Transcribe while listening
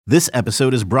This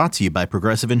episode is brought to you by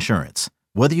Progressive Insurance.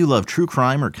 Whether you love true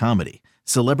crime or comedy,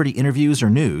 celebrity interviews or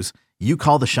news, you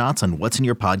call the shots on what's in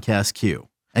your podcast queue.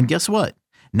 And guess what?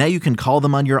 Now you can call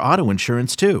them on your auto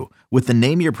insurance too with the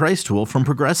Name Your Price tool from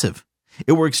Progressive.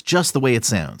 It works just the way it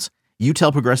sounds. You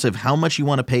tell Progressive how much you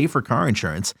want to pay for car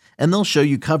insurance, and they'll show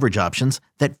you coverage options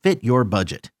that fit your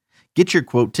budget. Get your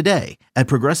quote today at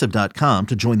Progressive.com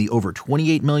to join the over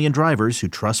 28 million drivers who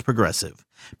trust Progressive.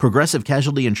 Progressive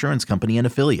Casualty Insurance Company and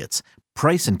Affiliates.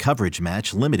 Price and coverage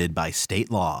match limited by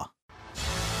state law.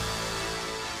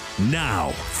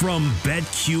 Now, from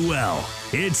BetQL,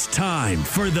 it's time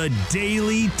for the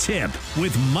Daily Tip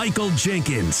with Michael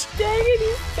Jenkins. Dang it,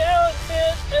 he's talented.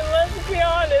 And let's be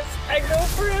honest, I go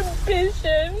for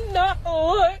ambition, not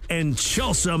look. And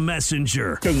Chelsea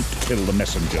Messenger. Don't kill the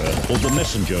messenger, or the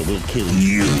messenger will kill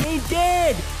you. Hey,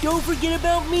 Dad, don't forget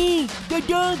about me, the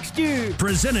dogster.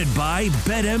 Presented by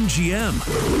BetMGM.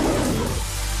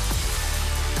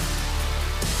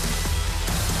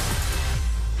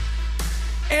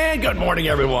 And good morning,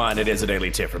 everyone. It is a Daily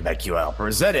Tip from BetQL,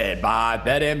 presented by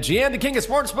BetMGM, the king of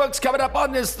sportsbooks. Coming up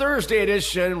on this Thursday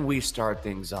edition, we start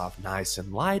things off nice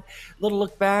and light. Little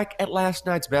look back at last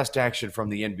night's best action from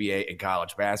the NBA and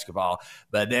college basketball.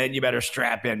 But then you better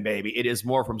strap in, baby. It is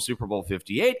more from Super Bowl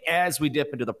 58 as we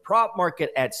dip into the prop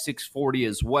market at 640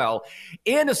 as well.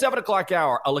 In the 7 o'clock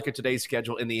hour, a look at today's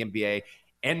schedule in the NBA.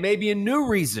 And maybe a new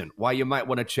reason why you might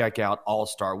want to check out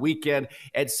All-Star Weekend.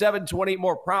 At 7:20,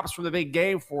 more props from the big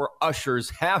game for Usher's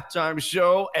halftime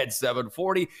show. At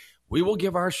 7:40, we will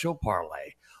give our show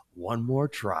parlay one more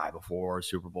try before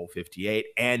Super Bowl 58.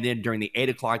 And then during the 8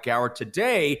 o'clock hour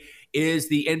today is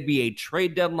the NBA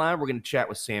trade deadline. We're going to chat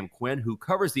with Sam Quinn, who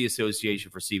covers the association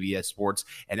for CBS Sports.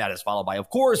 And that is followed by, of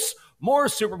course, more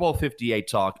Super Bowl 58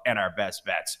 talk and our best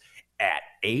bets at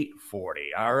 8:40.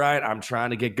 All right, I'm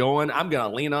trying to get going. I'm going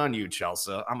to lean on you,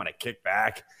 Chelsea. I'm going to kick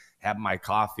back, have my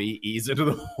coffee, ease into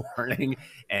the morning,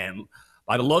 and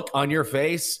by the look on your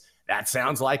face, that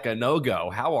sounds like a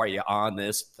no-go. How are you on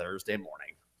this Thursday morning?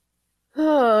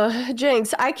 Oh,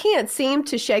 Jinx, I can't seem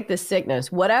to shake the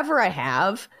sickness. Whatever I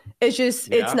have,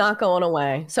 it's not going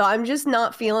away. So I'm just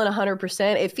not feeling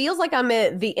 100%. It feels like I'm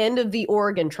at the end of the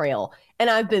Oregon Trail and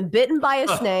I've been bitten by a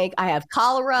snake. I have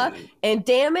cholera, and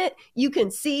damn it, you can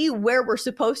see where we're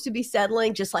supposed to be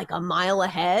settling just like a mile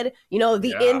ahead. You know,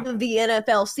 the end of the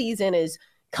NFL season is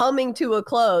coming to a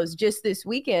close just this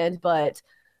weekend, but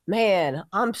man,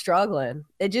 I'm struggling.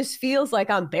 It just feels like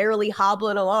I'm barely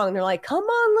hobbling along. They're like, come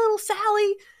on, little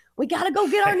Sally. We got to go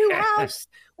get our new house.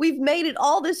 We've made it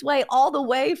all the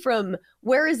way from,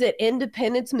 where is it?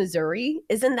 Independence, Missouri.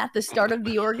 Isn't that the start of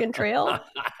the Oregon Trail?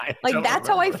 Like, that's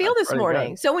how I feel this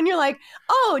morning. So when you're like,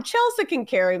 oh, Chelsea can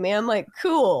carry me, I'm like,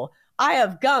 cool. I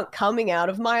have gunk coming out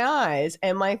of my eyes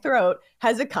and my throat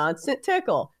has a constant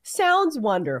tickle. Sounds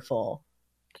wonderful.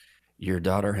 Your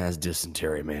daughter has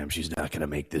dysentery, ma'am. She's not going to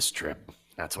make this trip.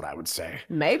 That's what I would say.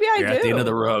 Maybe You're I do. At the end of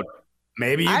the road.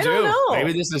 Maybe you do. Don't know.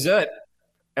 Maybe this is it.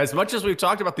 As much as we've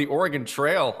talked about the Oregon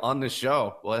Trail on this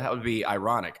show, well, that would be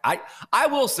ironic. I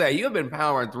will say you have been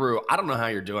powering through. I don't know how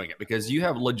you're doing it because you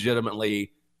have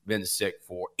legitimately been sick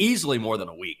for easily more than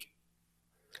a week.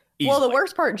 Well, the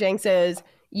worst part, Jinx, is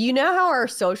you know how our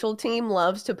social team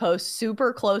loves to post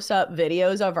super close-up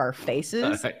videos of our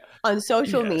faces on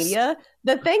social media?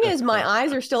 The thing is, my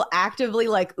eyes are still actively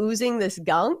like oozing this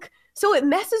gunk, so it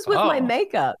messes with my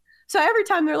makeup. So every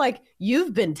time they're like,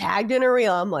 you've been tagged in a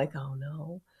reel, I'm like, oh no.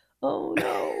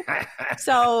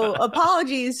 So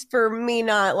apologies for me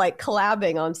not like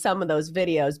collabing on some of those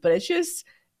videos, but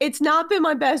it's not been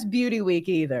my best beauty week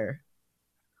either.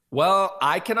 Well,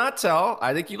 I cannot tell.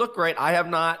 I think you look great. I have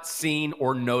not seen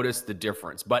or noticed the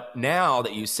difference. But now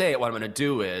that you say it, what I'm going to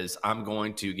do is I'm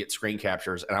going to get screen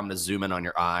captures and I'm going to zoom in on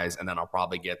your eyes, and then I'll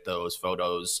probably get those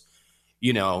photos,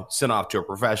 sent off to a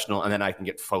professional, and then I can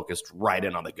get focused right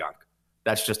in on the gunk.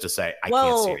 That's just to say I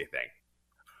can't see anything.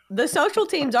 The social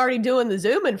team's already doing the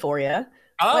zooming for you.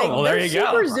 Oh, there you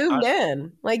go. They're super zoomed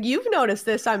in. Like, you've noticed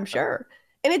this, I'm sure.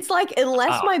 And it's like,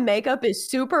 unless my makeup is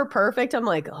super perfect, I'm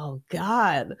like, oh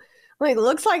God. Like,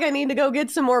 looks like I need to go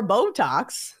get some more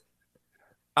Botox.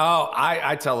 Oh,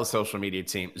 I tell the social media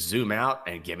team, zoom out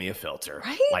and give me a filter.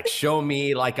 Right? Like, show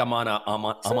me like I'm on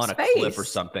a cliff or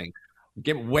something.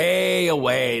 Get way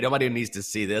away. Nobody needs to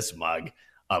see this mug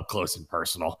up close and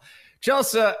personal.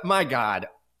 Chelsea, my God,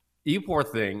 you poor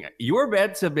thing. Your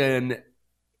bets have been,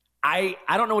 I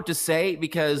don't know what to say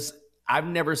because I've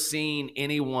never seen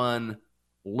anyone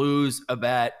lose a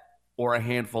bet or a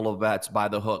handful of bets by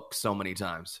the hook so many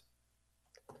times.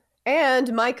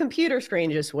 And my computer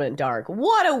screen just went dark.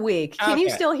 What a week. Can you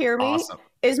still hear me? Awesome.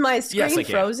 Is my screen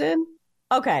frozen?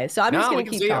 Okay, so I'm just going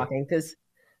to keep talking because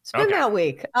it's been that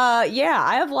week. Yeah,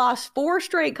 I have lost 4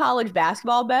 straight college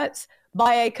basketball bets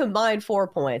by a combined 4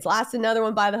 points. Lost another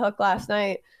one by the hook last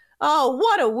night. Oh,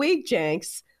 what a week,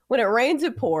 Jenks. When it rains,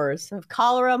 it pours. I have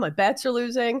cholera. My bets are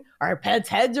losing. Our pets'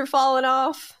 heads are falling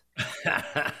off.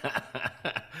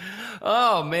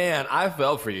 Oh, man, I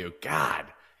fell for you. God.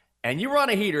 And you were on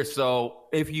a heater, so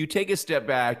if you take a step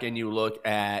back and you look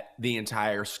at the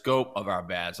entire scope of our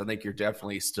bets, I think you're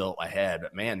definitely still ahead.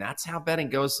 But, man, that's how betting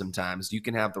goes sometimes. You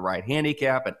can have the right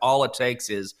handicap, and all it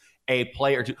takes is a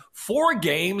play or two. 4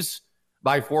 games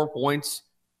by 4 points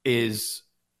is,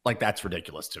 like, that's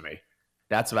ridiculous to me.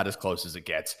 That's about as close as it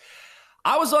gets.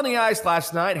 I was on the ice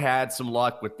last night, had some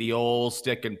luck with the old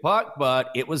stick and puck, but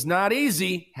it was not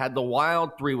easy. Had the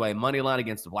Wild 3-way money line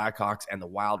against the Blackhawks, and the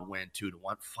Wild win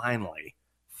 2-1.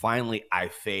 Finally, I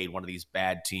fade one of these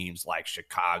bad teams like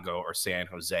Chicago or San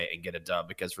Jose and get a dub,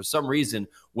 because for some reason,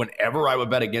 whenever I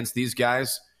would bet against these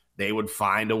guys, they would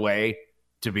find a way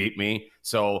to beat me.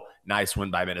 So nice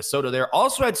win by Minnesota there.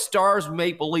 Also had Stars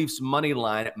Maple Leafs money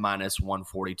line at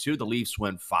 -142. The Leafs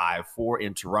win 5-4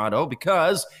 in Toronto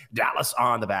because Dallas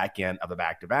on the back end of the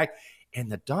back-to-back.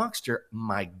 And the Donkster,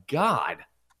 my God,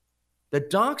 the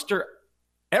Donkster,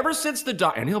 ever since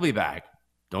and he'll be back.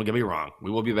 Don't get me wrong. We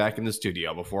will be back in the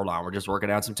studio before long. We're just working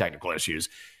out some technical issues.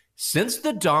 Since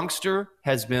the Donkster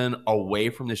has been away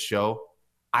from the show,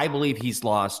 I believe he's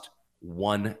lost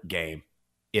 1 game.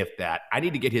 If that. I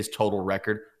need to get his total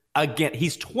record. Again,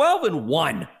 he's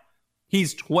 12-1.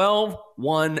 He's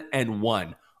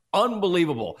 12-1-1.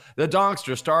 Unbelievable. The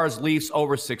Donkster, Stars, Leafs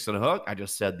over 6.5. I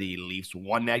just said the Leafs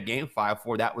won that game,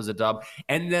 5-4. That was a dub.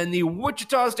 And then the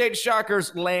Wichita State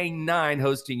Shockers laying 9,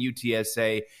 hosting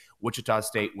UTSA. Wichita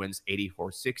State wins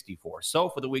 84-64. So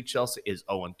for the week, Chelsea is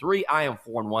 0-3. I am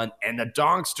 4-1. And the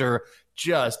Donkster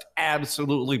just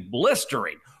absolutely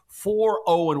blistering.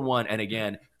 4-0-1, and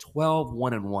again,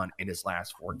 12-1-1 in his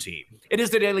last 14. It is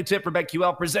the Daily Tip for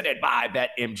BetQL, presented by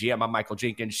BetMGM. I'm Michael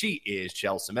Jenkins. She is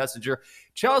Chelsea Messenger.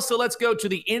 Chelsea, let's go to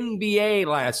the NBA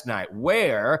last night,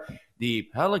 where the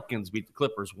Pelicans beat the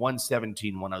Clippers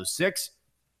 117-106.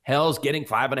 Hell's getting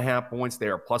 5.5 points. They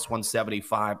are plus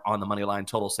 175 on the money line.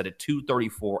 Total set at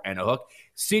 234 and a hook.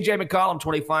 CJ McCollum,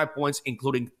 25 points,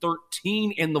 including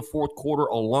 13 in the fourth quarter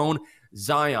alone.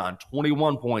 Zion,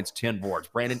 21 points, 10 boards.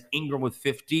 Brandon Ingram with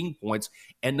 15 points.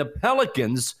 And the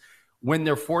Pelicans win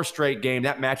their 4th straight game.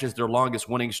 That matches their longest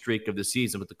winning streak of the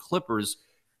season. But the Clippers,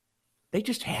 they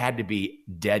just had to be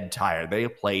dead tired. They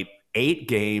have played 8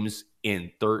 games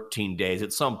in 13 days.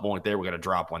 At some point, they were going to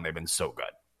drop one. They've been so good.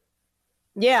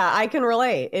 Yeah, I can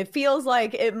relate. It feels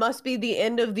like it must be the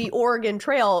end of the Oregon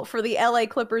Trail for the LA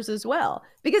Clippers as well,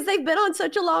 because they've been on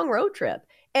such a long road trip.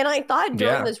 And I thought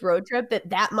during this road trip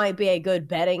that might be a good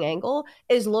betting angle,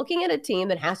 is looking at a team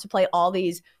that has to play all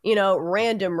these,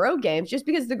 random road games just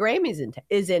because the Grammys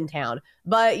is in town.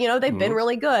 But, they've been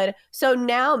really good. So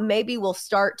now maybe we'll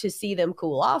start to see them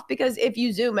cool off, because if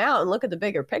you zoom out and look at the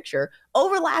bigger picture,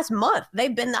 over last month,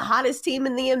 they've been the hottest team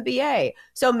in the NBA.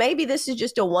 So maybe this is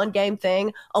just a 1-game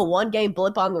thing, a 1-game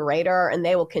blip on the radar, and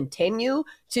they will continue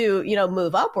to,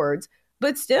 move upwards.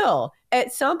 But still,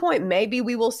 at some point, maybe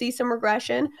we will see some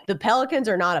regression. The Pelicans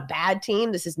are not a bad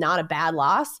team. This is not a bad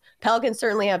loss. Pelicans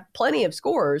certainly have plenty of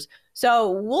scorers.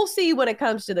 So we'll see when it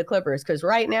comes to the Clippers, because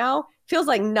right now, feels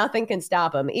like nothing can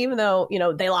stop them, even though,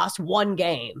 they lost 1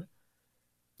 game.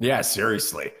 Yeah,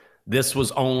 seriously. This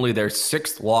was only their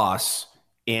 6th loss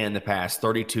in the past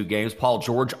 32 games. Paul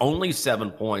George, only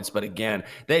 7 points. But again,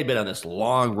 they've been on this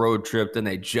long road trip, then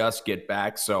they just get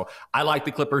back. So I like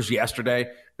the Clippers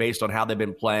yesterday based on how they've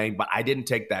been playing, but I didn't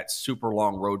take that super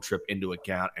long road trip into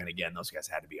account. And again, those guys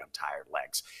had to be on tired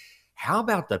legs. How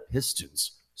about the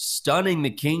Pistons stunning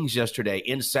the Kings yesterday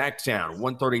in Sacktown,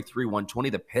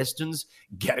 133-120. The Pistons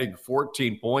getting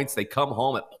 14 points. They come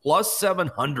home at plus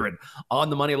 700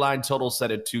 on the money line. Total set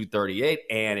at 238,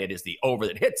 and it is the over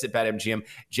that hits at BetMGM.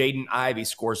 Jaden Ivey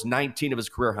scores 19 of his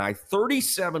career high,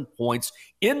 37 points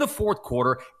in the fourth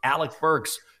quarter. Alec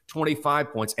Burks,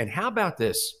 25 points. And how about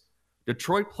this?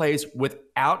 Detroit plays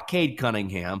without Cade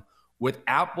Cunningham,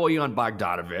 without Bojan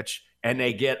Bogdanovic, and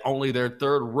they get only their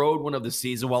 3rd road win of the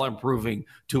season while improving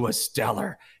to a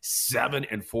stellar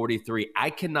 7-43. I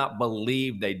cannot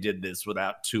believe they did this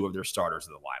without 2 of their starters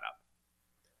in the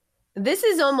lineup. This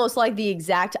is almost like the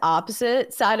exact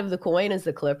opposite side of the coin as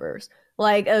the Clippers.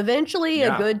 Like, eventually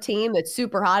a good team that's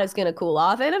super hot is going to cool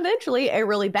off, and eventually a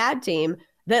really bad team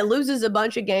that loses a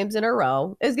bunch of games in a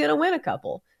row is going to win a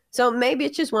couple. So maybe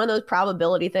it's just one of those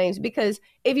probability things, because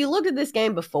if you looked at this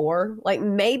game before, like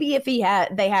maybe if they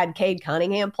had Cade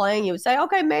Cunningham playing, you would say,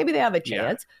 okay, maybe they have a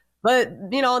chance. But,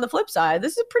 on the flip side,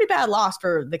 this is a pretty bad loss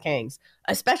for the Kings,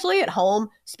 especially at home,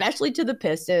 especially to the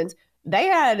Pistons. They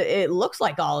had, it looks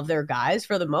like, all of their guys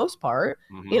for the most part,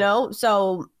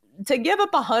 so to give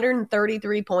up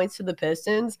 133 points to the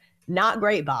Pistons, not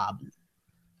great, Bob.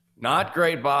 Not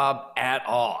great, Bob, at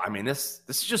all. I mean, this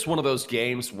is just one of those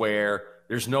games where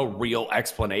there's no real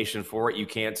explanation for it. You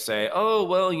can't say, oh,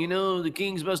 well, the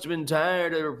Kings must have been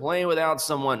tired of playing without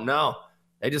someone. No,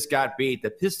 they just got beat. The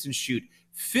Pistons shoot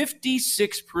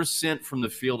 56% from the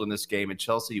field in this game. And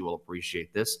Chelsea, you will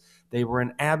appreciate this. They were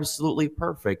an absolutely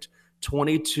perfect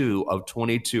 22 of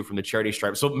 22 from the charity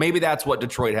stripe. So maybe that's what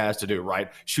Detroit has to do,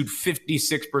 right? Shoot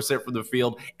 56% from the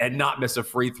field and not miss a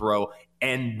free throw.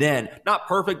 And then, not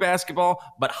perfect basketball,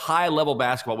 but high-level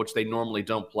basketball, which they normally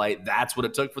don't play. That's what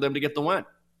it took for them to get the win.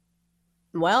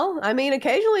 Well, I mean,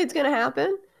 occasionally it's going to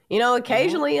happen.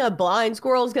 Occasionally a blind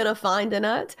squirrel is going to find a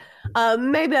nut.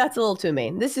 Maybe that's a little too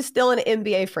mean. This is still an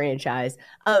NBA franchise.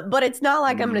 But it's not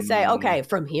like I'm going to say, okay,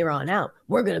 from here on out,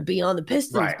 we're going to be on the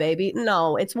Pistons, baby.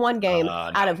 No, it's one game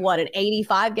out of an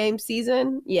 85-game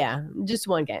season? Yeah, just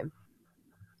one game.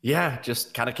 Yeah,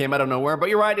 just kind of came out of nowhere. But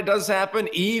you're right, it does happen,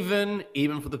 even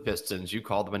for the Pistons. You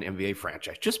called them an NBA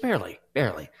franchise. Just barely.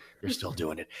 They're still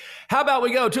doing it. How about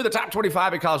we go to the top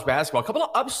 25 in college basketball? A couple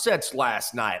of upsets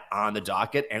last night on the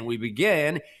docket, and we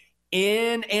begin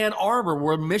in Ann Arbor,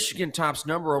 where Michigan tops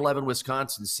number 11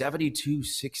 Wisconsin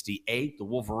 72-68. The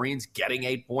Wolverines getting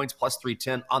 8 points, plus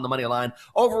 310 on the money line.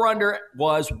 Over-under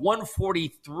was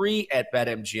 143 at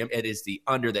BetMGM. It is the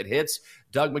under that hits.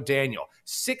 Doug McDaniel,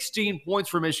 16 points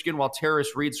for Michigan, while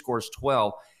Terrace Reed scores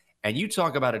 12. And you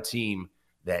talk about a team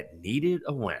that needed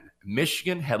a win.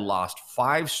 Michigan had lost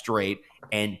 5 straight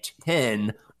and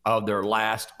 10 of their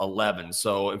last 11.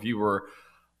 So if you were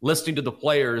listening to the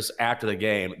players after the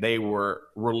game, they were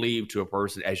relieved to a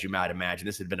person, as you might imagine.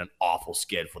 This had been an awful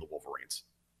skid for the Wolverines.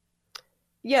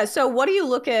 Yeah, so what do you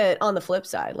look at on the flip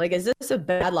side? Like, is this a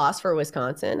bad loss for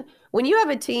Wisconsin? When you have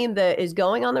a team that is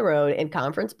going on the road in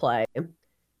conference play,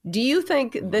 do you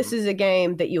think this is a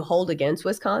game that you hold against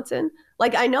Wisconsin?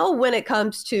 Like, I know when it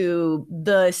comes to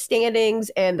the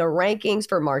standings and the rankings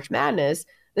for March Madness,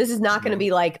 this is not going to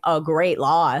be like a great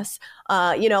loss,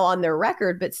 on their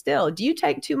record. But still, do you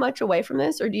take too much away from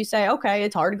this? Or do you say, okay,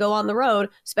 it's hard to go on the road,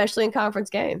 especially in conference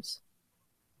games?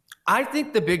 I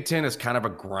think the Big Ten is kind of a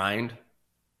grind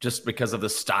just because of the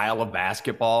style of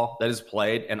basketball that is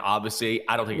played. And obviously,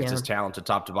 I don't think it's as talented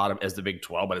top to bottom as the Big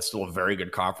 12, but it's still a very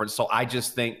good conference. So I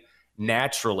just think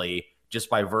naturally, just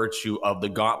by virtue of the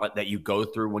gauntlet that you go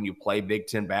through when you play Big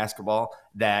Ten basketball,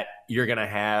 that you're going to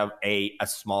have a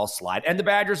small slide. And the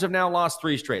Badgers have now lost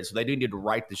 3 straight, so they do need to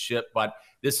right the ship, but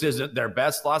this isn't their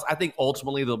best loss. I think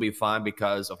ultimately they'll be fine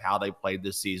because of how they played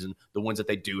this season, the wins that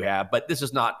they do have. But this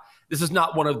is not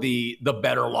one of the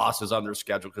better losses on their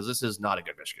schedule because this is not a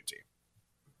good Michigan team.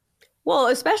 Well,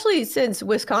 especially since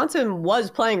Wisconsin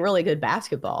was playing really good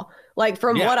basketball. Like,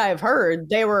 from what I've heard,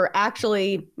 they were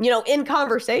actually, in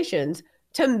conversations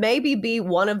to maybe be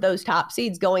one of those top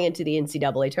seeds going into the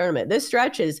NCAA tournament. This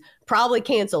stretch is probably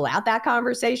cancel out that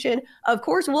conversation. Of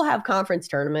course, we'll have conference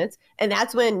tournaments, and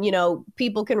that's when,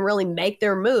 people can really make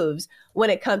their moves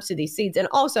when it comes to these seeds and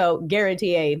also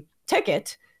guarantee a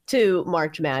ticket to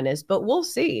March Madness. But we'll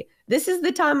see. This is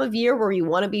the time of year where you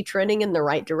want to be trending in the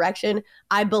right direction.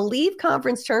 I believe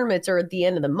conference tournaments are at the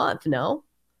end of the month, no?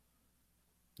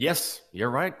 Yes, you're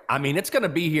right. I mean, it's going to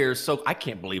be here. So I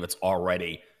can't believe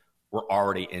we're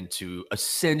already into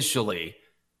essentially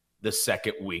the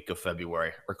second week of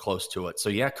February or close to it. So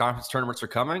yeah, conference tournaments are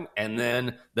coming. And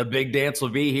then the big dance will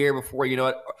be here before you know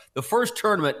it. The first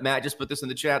tournament, Matt, just put this in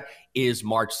the chat, is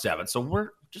March 7th. So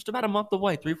we're just about a month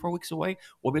away, 3-4 weeks away.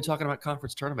 We'll be talking about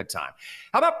conference tournament time.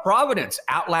 How about Providence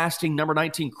outlasting number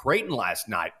 19 Creighton last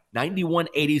night?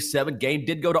 91-87. Game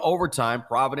did go to overtime.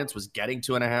 Providence was getting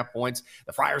 2.5 points.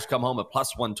 The Friars come home at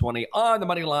plus 120 on the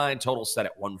money line. Total set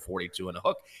at 142 and a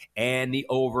hook. And the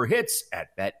over hits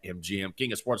at BetMGM.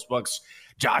 King of Sportsbooks,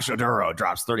 Josh Oduro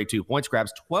drops 32 points,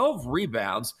 grabs 12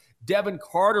 rebounds. Devin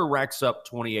Carter racks up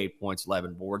 28 points,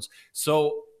 11 boards.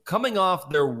 So coming off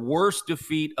their worst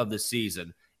defeat of the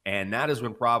season, and that is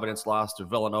when Providence lost to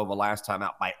Villanova last time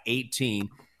out by 18.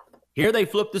 Here they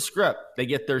flip the script. They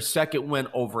get their second win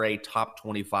over a top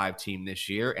 25 team this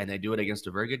year, and they do it against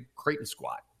a very good Creighton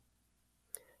squad.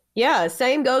 Yeah,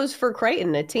 same goes for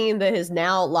Creighton, a team that has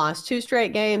now lost 2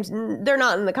 straight games. They're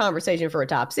not in the conversation for a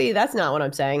top seed. That's not what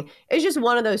I'm saying. It's just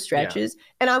one of those stretches. Yeah.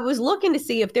 And I was looking to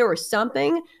see if there was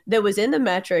something that was in the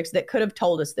metrics that could have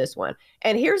told us this one.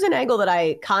 And here's an angle that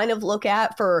I kind of look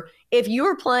at for if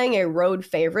you're playing a road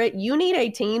favorite, you need a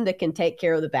team that can take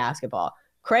care of the basketball.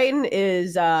 Creighton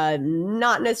is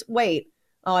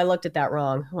Oh, I looked at that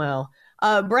wrong. Well,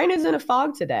 brain is in a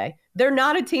fog today. They're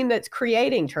not a team that's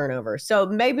creating turnovers. So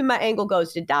maybe my angle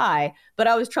goes to die, but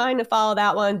I was trying to follow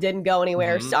that one, didn't go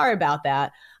anywhere. Sorry about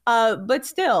that. But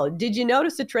still, did you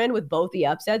notice a trend with both the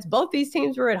upsets? Both these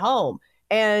teams were at home.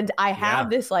 And I have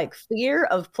this like fear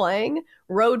of playing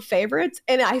road favorites.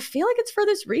 And I feel like it's for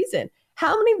this reason.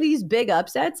 How many of these big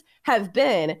upsets have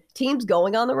been teams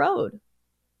going on the road?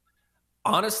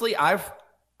 Honestly, I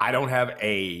don't have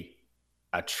a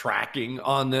tracking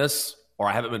on this, or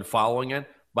I haven't been following it.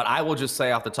 But I will just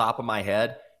say off the top of my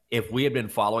head, if we had been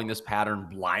following this pattern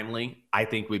blindly, I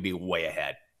think we'd be way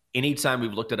ahead. Anytime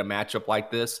we've looked at a matchup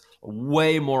like this,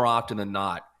 way more often than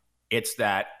not, it's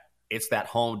that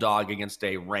home dog against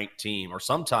a ranked team, or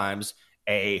sometimes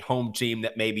a home team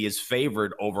that maybe is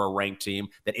favored over a ranked team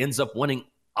that ends up winning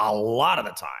a lot of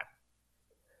the time.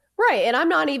 Right. And I'm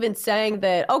not even saying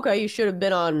that, okay, you should have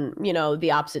been on,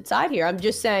 the opposite side here. I'm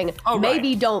just saying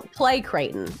maybe don't play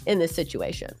Creighton in this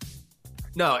situation.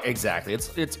 No, exactly. It's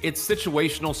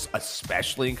situational,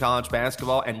 especially in college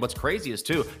basketball. And what's crazy is,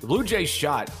 too, the Blue Jays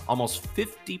shot almost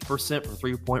 50% from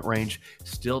three-point range.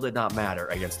 Still did not matter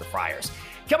against the Friars.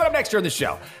 Coming up next during the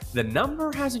show, the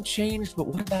number hasn't changed, but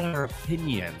what about our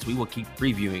opinions? We will keep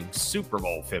previewing Super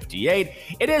Bowl 58.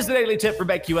 It is the Daily Tip for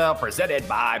BetQL, presented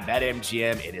by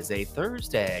BetMGM. It is a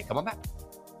Thursday. Come on back.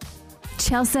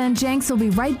 Chelsea and Jenks will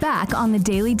be right back on the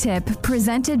Daily Tip,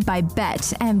 presented by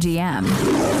BetMGM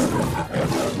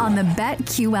on the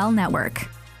BetQL network.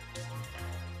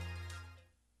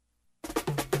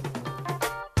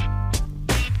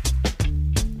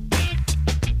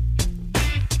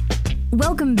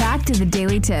 Welcome back to the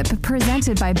Daily Tip,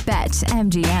 presented by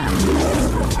BetMGM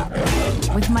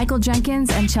with Michael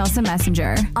Jenkins and Chelsea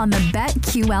Messenger on the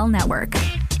BetQL network.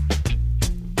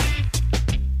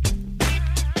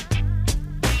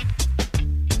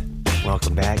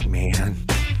 Welcome back, man.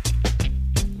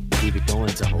 Keep it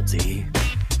going, Double D.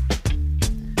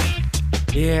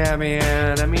 Yeah,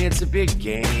 man. I mean, it's a big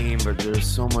game, but there's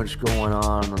so much going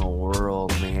on in the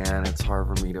world, man. It's hard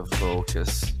for me to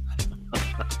focus.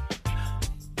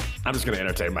 I'm just going to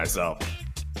entertain myself.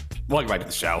 Welcome back to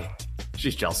the show.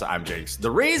 She's Chelsea. I'm Jenks. The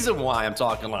reason why I'm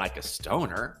talking like a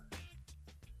stoner,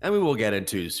 and we will get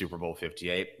into Super Bowl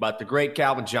 58, but the great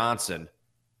Calvin Johnson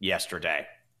yesterday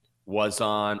was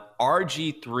on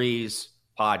RG3's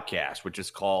podcast, which is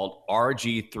called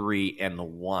RG3 and the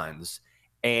Ones.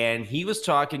 And he was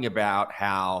talking about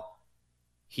how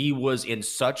he was in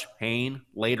such pain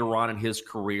later on in his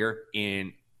career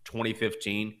in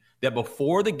 2015 that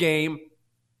before the game,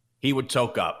 he would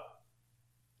toke up.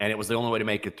 And it was the only way to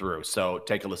make it through. So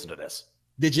take a listen to this.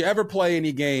 Did you ever play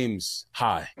any games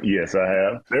high? Yes, I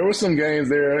have. There were some games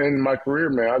there in my career,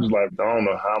 man. I was like, I don't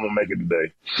know how I'm going to make it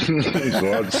today.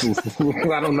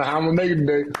 I don't know how I'm going to make it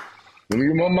today. Let me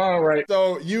get my mind right.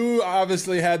 So you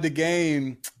obviously had the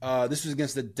game. This was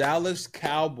against the Dallas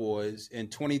Cowboys in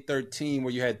 2013,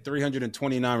 where you had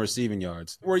 329 receiving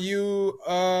yards. Were you,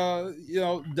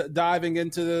 diving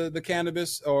into the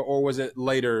cannabis, or was it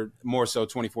later, more so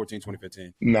 2014,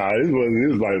 2015? Nah, it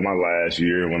was like my last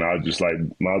year when I was just like, I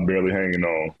was barely hanging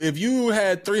on. If you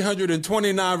had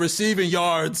 329 receiving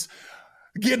yards,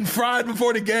 getting fried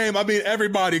before the game, I mean,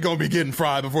 everybody going to be getting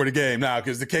fried before the game now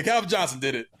because the Calvin Johnson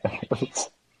did it.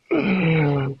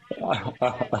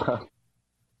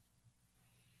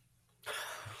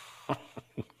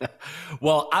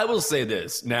 Well, I will say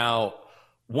this. Now,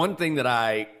 one thing that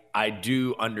I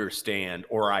do understand,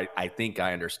 or I think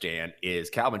I understand, is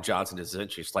Calvin Johnson is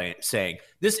essentially saying,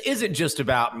 this isn't just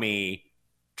about me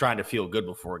trying to feel good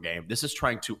before a game. This is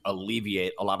trying to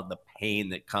alleviate a lot of the pain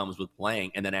that comes with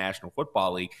playing in the National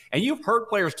Football League. And you've heard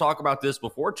players talk about this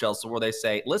before, Chelsea, where they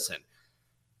say, listen,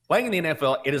 playing in the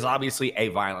NFL, it is obviously a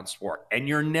violent sport, and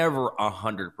you're never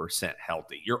 100%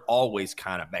 healthy. You're always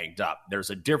kind of banged up.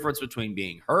 There's a difference between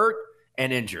being hurt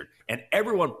and injured, and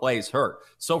everyone plays hurt.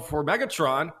 So for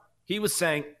Megatron, he was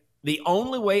saying, the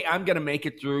only way I'm going to make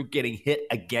it through getting hit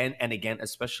again and again,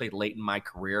 especially late in my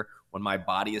career when my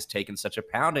body has taken such a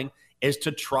pounding, is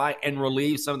to try and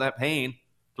relieve some of that pain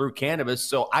through cannabis.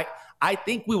 So I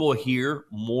think we will hear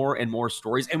more and more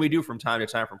stories, and we do from time to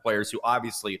time from players who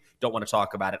obviously don't want to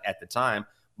talk about it at the time,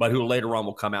 but who later on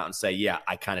will come out and say, yeah,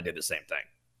 I kind of did the same thing.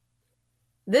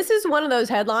 This is one of those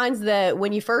headlines that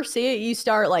when you first see it, you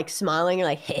start like smiling. You're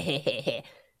like, hey, hey, hey, hey.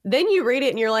 Then you read it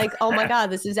and you're like, oh my God,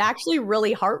 this is actually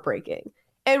really heartbreaking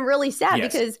and really sad.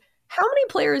 Yes. Because how many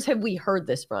players have we heard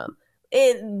this from?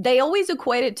 They always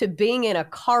equate it to being in a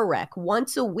car wreck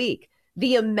once a week.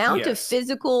 The amount of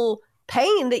physical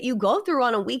pain that you go through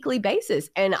on a weekly basis.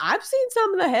 And I've seen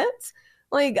some of the hits,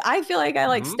 Like, I feel like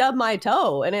I stub my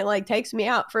toe and it takes me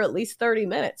out for at least 30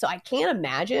 minutes. So I can't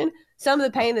imagine some of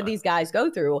the pain that these guys go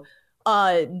through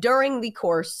during the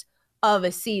course of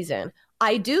a season.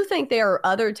 I do think there are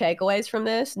other takeaways from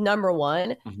this. Number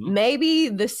one, maybe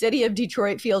the city of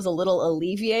Detroit feels a little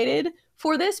alleviated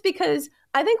for this, because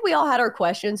I think we all had our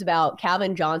questions about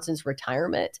Calvin Johnson's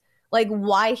retirement, like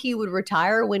why he would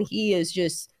retire when he is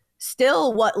just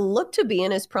still what looked to be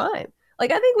in his prime.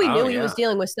 Like, I think we knew he was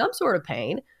dealing with some sort of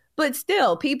pain, but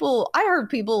still I heard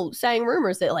people saying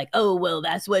rumors that oh, well,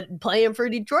 that's what playing for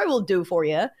Detroit will do for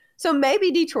you. So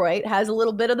maybe Detroit has a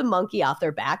little bit of the monkey off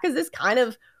their back, because this kind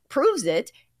of proves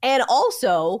it. And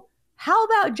also, how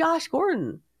about Josh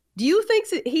Gordon? Do you think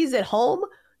he's at home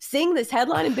seeing this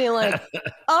headline and being like,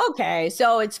 okay,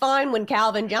 so it's fine when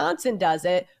Calvin Johnson does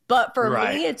it, but for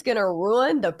me, it's going to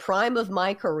ruin the prime of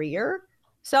my career?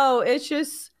 So it's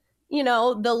just,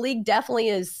 the league definitely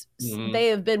is, they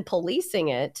have been policing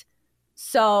it.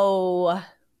 So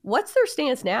what's their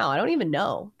stance now? I don't even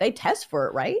know. They test for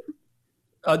it, right?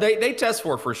 They test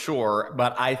for sure,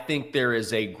 but I think there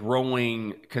is a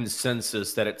growing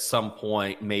consensus that at some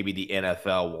point maybe the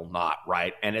NFL will not,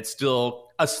 right? And it's still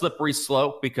a slippery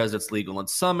slope because it's legal in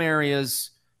some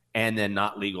areas and then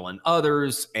not legal in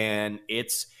others, and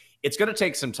it's going to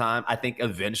take some time. I think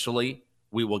eventually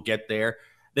we will get there.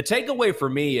 The takeaway for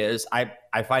me is I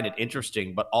find it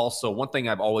interesting, but also one thing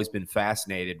I've always been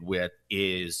fascinated with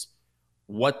is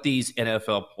what these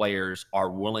NFL players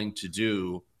are willing to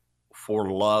do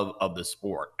for love of the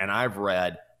sport. And I've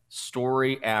read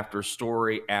story after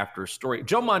story after story.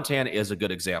 Joe Montana is a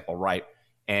good example, right?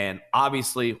 And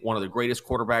obviously one of the greatest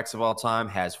quarterbacks of all time,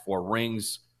 has 4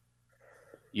 rings.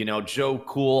 Joe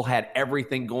Cool had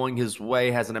everything going his way,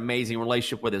 has an amazing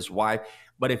relationship with his wife.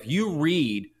 But if you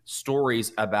read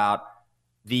stories about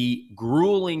the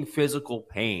grueling physical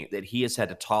pain that he has had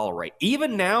to tolerate,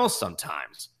 even now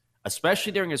sometimes,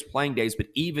 especially during his playing days, but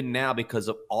even now because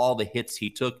of all the hits he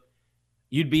took,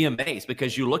 you'd be amazed,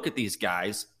 because you look at these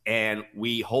guys and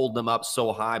we hold them up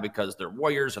so high because they're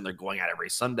warriors and they're going out every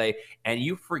Sunday, and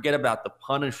you forget about the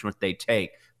punishment they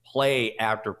take play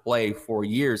after play for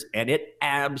years, and it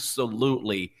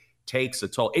absolutely takes a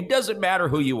toll. It doesn't matter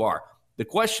who you are. The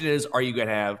question is, are you going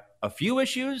to have a few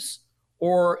issues,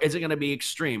 or is it going to be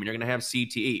extreme and you're going to have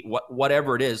CTE?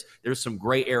 Whatever it is, there's some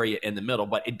gray area in the middle,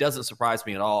 but it doesn't surprise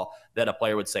me at all that a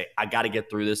player would say, I got to get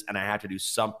through this and I have to do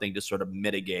something to sort of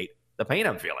mitigate the pain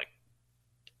I'm feeling.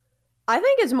 I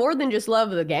think it's more than just love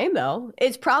of the game, though.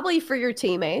 It's probably for your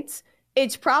teammates.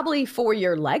 It's probably for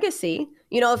your legacy.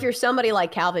 If you're somebody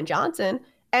like Calvin Johnson,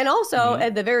 and also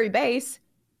at the very base,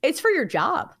 it's for your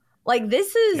job. Like,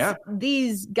 this is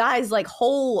these guys'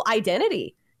 whole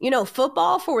identity,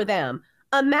 football for them.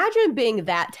 Imagine being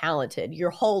that talented your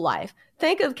whole life.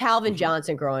 Think of Calvin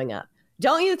Johnson growing up.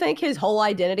 Don't you think his whole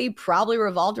identity probably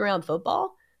revolved around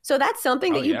football? So that's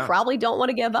something that you probably don't want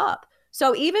to give up.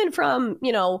 So even from,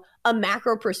 a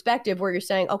macro perspective where you're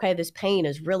saying, okay, this pain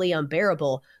is really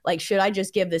unbearable, should I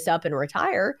just give this up and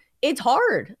retire? It's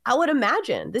hard. I would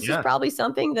imagine this is probably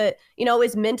something that,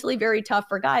 is mentally very tough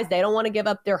for guys. They don't want to give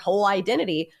up their whole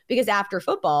identity, because after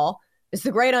football, it's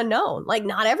the great unknown.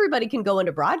 Not everybody can go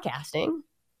into broadcasting.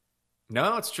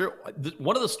 No, it's true.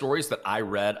 One of the stories that I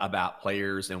read about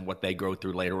players and what they go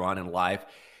through later on in life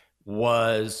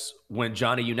was when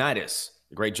Johnny Unitas,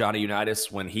 the great Johnny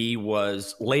Unitas, when he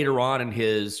was later on in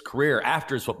his career,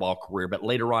 after his football career, but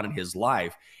later on in his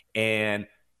life, and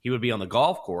he would be on the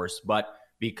golf course, but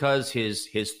because his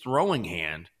throwing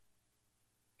hand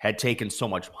had taken so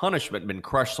much punishment, been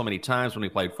crushed so many times when he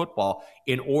played football,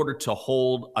 in order to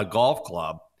hold a golf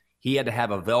club, he had to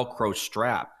have a Velcro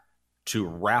strap to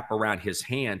wrap around his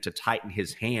hand to tighten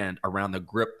his hand around the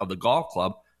grip of the golf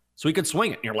club so he could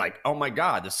swing it. And you're like, oh my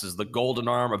God, this is the golden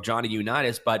arm of Johnny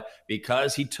Unitas. But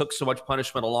because he took so much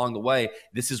punishment along the way,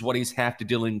 this is what he's have to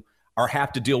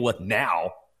deal with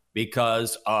now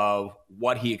because of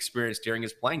what he experienced during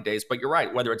his playing days. But you're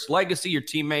right, whether it's legacy, your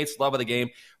teammates, love of the game,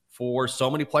 for so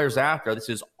many players after, this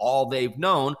is all they've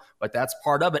known, but that's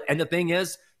part of it. And the thing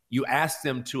is, you ask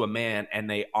them to a man and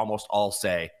they almost all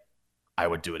say, I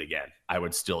would do it again. I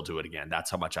would still do it again. That's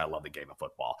how much I love the game of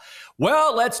football.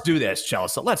 Well, let's do this,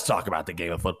 Chelsea. Let's talk about the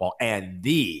game of football and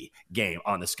the game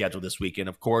on the schedule this weekend.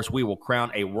 Of course, we will crown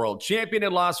a world champion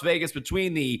in Las Vegas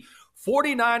between the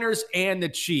 49ers and the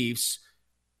Chiefs.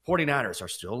 49ers are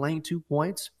still laying 2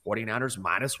 points. 49ers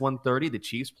minus 130. The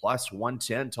Chiefs plus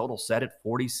 110. Total set at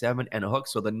 47 and a hook.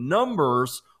 So the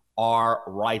numbers are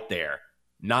right there,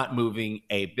 not moving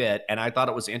a bit. And I thought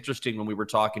it was interesting when we were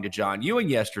talking to John Ewing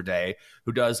yesterday,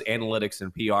 who does analytics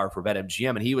and PR for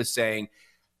BetMGM, and he was saying,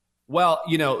 well,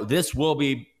 this will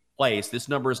be placed, this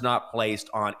number is not placed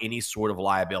on any sort of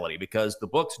liability because the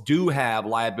books do have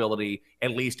liability,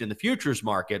 at least in the futures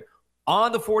market,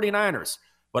 on the 49ers.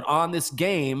 But on this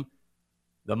game,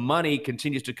 the money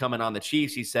continues to come in on the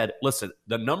Chiefs. He said, listen,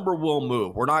 the number will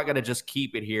move. We're not going to just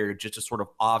keep it here just to sort of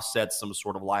offset some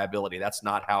sort of liability. That's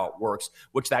not how it works,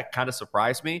 which that kind of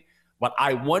surprised me. But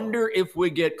I wonder if we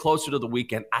get closer to the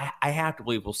weekend, I have to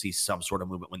believe we'll see some sort of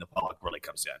movement when the public really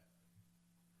comes in.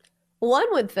 One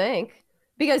would think,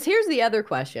 because here's the other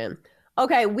question.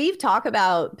 Okay, we've talked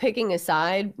about picking a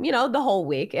side, the whole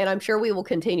week, and I'm sure we will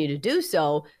continue to do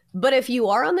so. But if you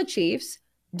are on the Chiefs,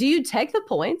 do you take the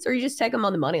points or you just take them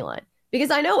on the money line?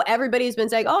 Because I know everybody's been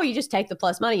saying, oh, you just take the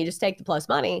plus money. You just take the plus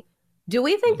money. Do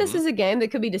we think this is a game that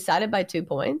could be decided by 2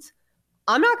 points?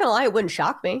 I'm not going to lie, it wouldn't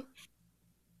shock me.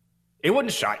 It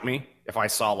wouldn't shock me if I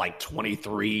saw like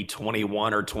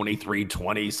 23-21 or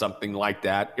 23-20, something like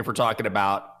that, if we're talking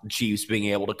about Chiefs being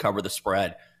able to cover the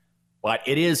spread. But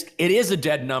it is a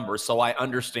dead number, so I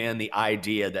understand the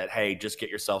idea that, hey, just get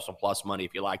yourself some plus money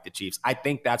if you like the Chiefs. I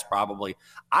think that's probably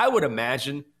 – I would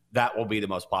imagine that will be the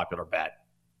most popular bet,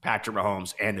 Patrick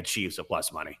Mahomes and the Chiefs at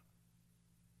plus money.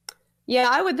 Yeah,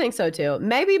 I would think so too.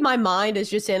 Maybe my mind is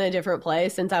just in a different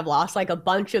place since I've lost like a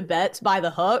bunch of bets by the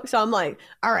hook. So I'm like,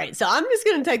 all right, so I'm just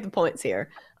going to take the points here.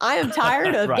 I am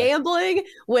tired of gambling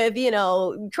with,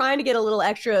 trying to get a little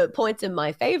extra points in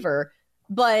my favor.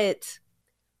 But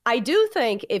I do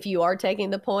think if you are taking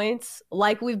the points,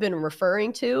 like we've been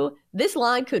referring to, this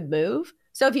line could move.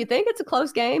 So if you think it's a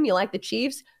close game, you like the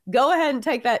Chiefs, go ahead and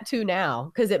take that 2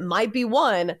 now because it might be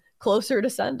 1 closer to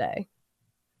Sunday.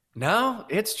 No,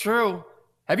 it's true.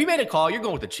 Have you made a call? You're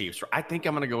going with the Chiefs. I think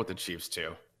I'm going to go with the Chiefs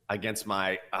too. Against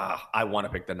my, I want to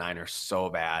pick the Niners so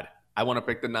bad. I want to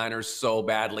pick the Niners so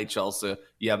badly, Chelsea.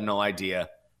 You have no idea.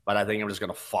 But I think I'm just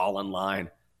going to fall in line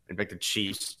and pick the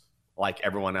Chiefs like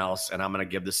everyone else. And I'm going to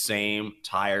give the same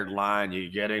tired line. You're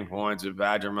getting points with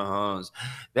Patrick Mahomes.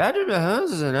 Patrick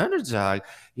Mahomes is an underdog.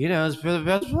 He's for the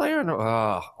best player in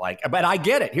the but I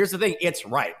get it. Here's the thing. It's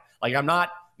right. Like, I'm not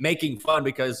making fun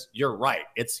because you're right.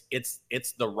 It's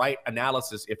the right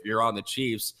analysis if you're on the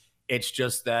Chiefs. It's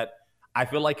just that I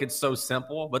feel like it's so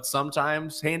simple, but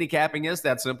sometimes handicapping is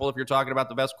that simple if you're talking about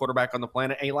the best quarterback on the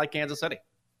planet and you like Kansas City.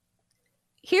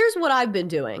 Here's what I've been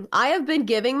doing. I have been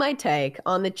giving my take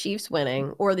on the Chiefs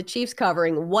winning or the Chiefs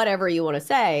covering, whatever you want to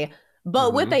say,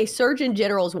 but with a Surgeon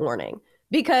General's warning,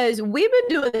 because we've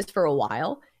been doing this for a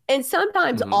while. And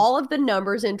sometimes all of the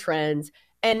numbers and trends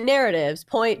and narratives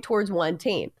point towards one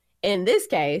team. In this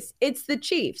case, it's the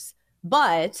Chiefs.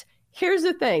 But here's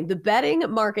the thing. The betting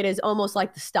market is almost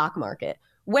like the stock market,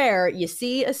 where you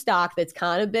see a stock that's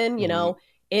kind of been,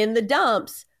 in the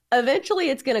dumps. Eventually,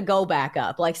 it's going to go back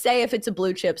up. Like, say, if it's a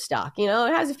blue chip stock, it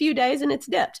has a few days and it's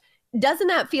dipped. Doesn't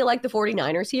that feel like the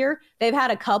 49ers here? They've had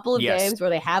a couple of games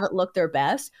where they haven't looked their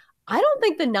best. I don't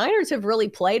think the Niners have really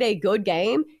played a good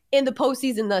game in the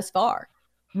postseason thus far.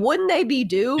 Wouldn't they be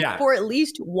due for at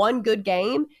least one good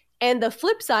game? And the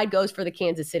flip side goes for the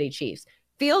Kansas City Chiefs.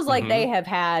 Feels like they have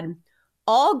had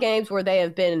all games where they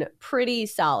have been pretty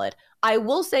solid. I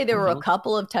will say there were a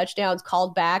couple of touchdowns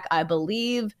called back. I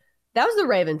believe that was the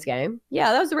Ravens game.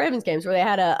 Yeah, that was the Ravens games where they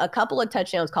had a couple of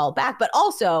touchdowns called back. But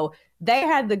also, they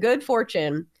had the good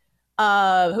fortune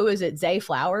of, who is it, Zay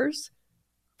Flowers?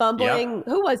 Fumbling. Yep.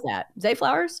 Who was that? Zay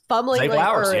Flowers? Fumbling. Zay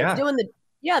Flowers, doing the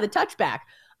touchback.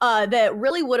 That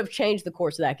really would have changed the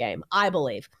course of that game, I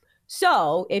believe.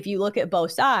 So if you look at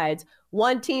both sides,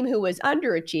 one team who was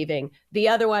underachieving, the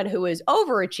other one who is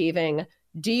overachieving,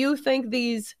 do you think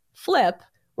these flip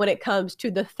when it comes to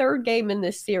the third game in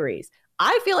this series?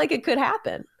 I feel like it could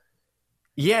happen.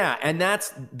 Yeah, and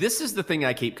this is the thing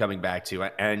I keep coming back to,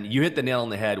 and you hit the nail on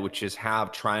the head, which is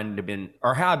how I've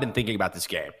been thinking about this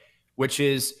game, which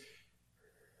is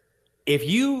if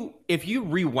you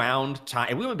rewound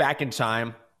time, if we went back in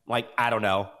time, like, I don't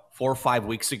know, 4 or 5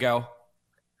 weeks ago,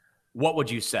 what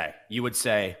would you say? You would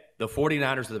say the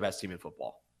 49ers are the best team in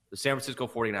football. The San Francisco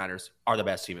 49ers are the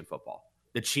best team in football.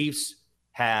 The Chiefs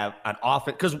have an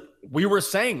offense, because we were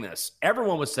saying this.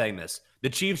 Everyone was saying this. The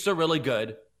Chiefs are really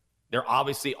good. They're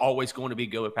obviously always going to be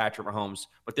good with Patrick Mahomes,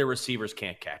 but their receivers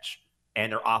can't catch,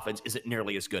 and their offense isn't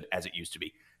nearly as good as it used to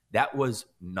be. That was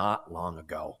not long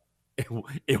ago.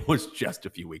 It was just a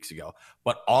few weeks ago.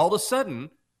 But all of a sudden,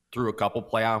 through a couple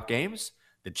playoff games,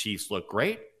 the Chiefs look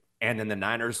great, and then the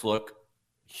Niners look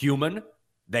human.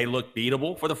 They look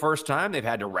beatable for the first time. They've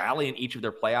had to rally in each of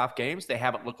their playoff games. They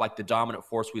haven't looked like the dominant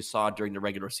force we saw during the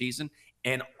regular season.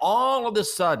 And all of a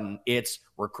sudden,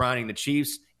 we're crowning the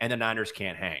Chiefs, and the Niners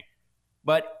can't hang.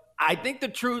 But I think the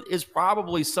truth is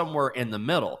probably somewhere in the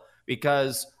middle,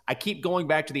 because I keep going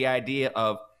back to the idea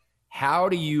of, how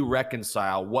do you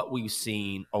reconcile what we've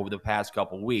seen over the past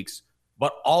couple of weeks,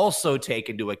 but also take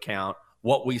into account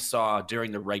what we saw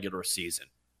during the regular season?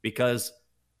 Because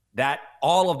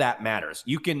all of that matters.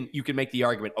 You can make the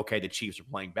argument, okay, the Chiefs are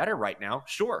playing better right now.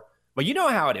 Sure. But you know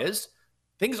how it is.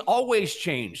 Things always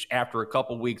change after a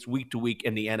couple weeks, week to week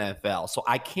in the NFL. So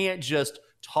I can't just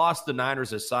toss the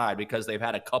Niners aside because they've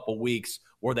had a couple weeks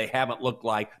where they haven't looked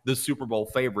like the Super Bowl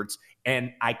favorites.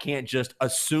 And I can't just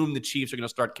assume the Chiefs are going to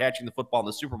start catching the football in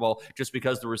the Super Bowl just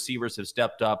because the receivers have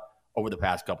stepped up over the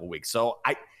past couple weeks. So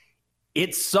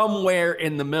it's somewhere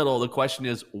in the middle. The question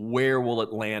is, where will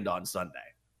it land on Sunday?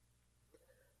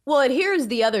 Well, and here's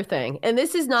the other thing, and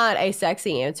this is not a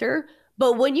sexy answer,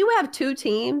 but when you have two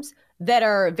teams that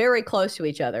are very close to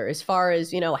each other as far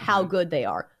as, how good they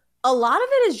are, a lot of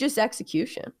it is just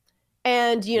execution.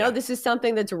 And, this is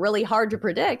something that's really hard to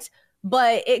predict,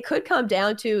 but it could come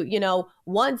down to,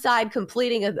 one side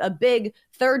completing a big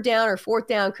third down or fourth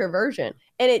down conversion.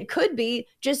 And it could be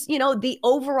just, the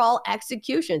overall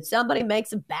execution. Somebody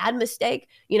makes a bad mistake,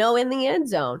 in the end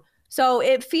zone. So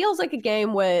it feels like a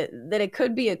game that it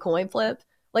could be a coin flip.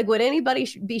 Like, would anybody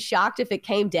be shocked if it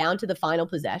came down to the final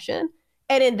possession?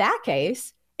 And in that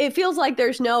case, it feels like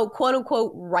there's no quote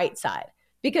unquote right side.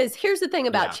 Because here's the thing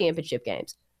about championship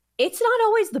games. It's not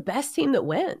always the best team that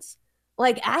wins.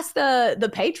 Like, ask the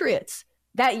Patriots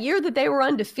that year that they were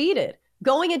undefeated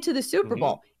going into the Super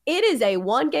Bowl. It is a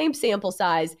 1-game sample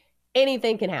size.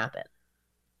 Anything can happen.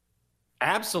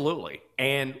 Absolutely.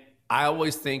 And I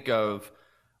always think of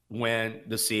when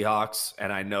the Seahawks,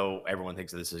 and I know everyone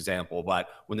thinks of this example, but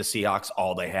when the Seahawks,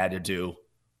 all they had to do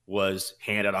was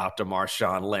hand it off to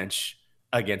Marshawn Lynch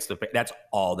against that's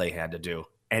all they had to do.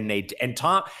 And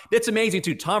Tom, that's amazing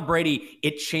too. Tom Brady,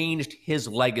 it changed his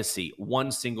legacy.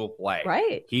 One single play.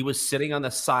 Right. He was sitting on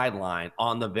the sideline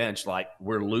on the bench like,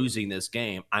 we're losing this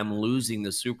game. I'm losing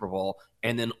the Super Bowl.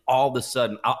 And then all of a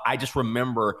sudden, I just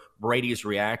remember Brady's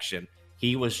reaction.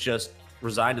 He was just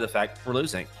resigned to the fact we're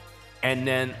losing. And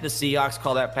then the Seahawks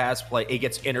call that pass play. It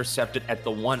gets intercepted at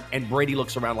the 1. And Brady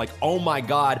looks around like, oh my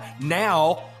God,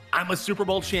 now I'm a Super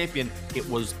Bowl champion. It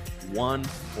was one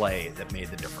play that made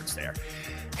the difference there.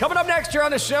 Coming up next here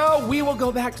on the show, we will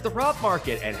go back to the prop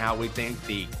market and how we think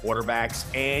the quarterbacks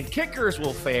and kickers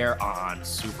will fare on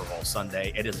Super Bowl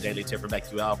Sunday. It is a Daily Tip from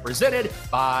BetQL presented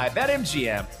by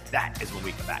BetMGM. That is when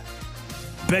we come back.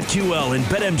 BetQL and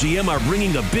BetMGM are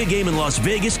bringing the big game in Las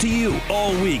Vegas to you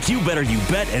all week. You Better You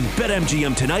Bet and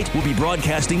BetMGM Tonight will be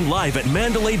broadcasting live at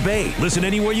Mandalay Bay. Listen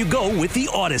anywhere you go with the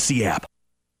Odyssey app.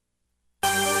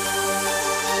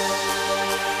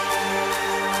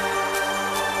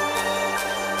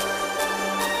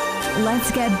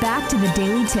 Let's get back to the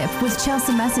Daily Tip with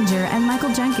Chelsea Messenger and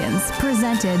Michael Jenkins,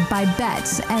 presented by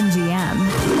BetMGM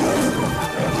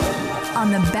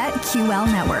on the BetQL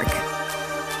network.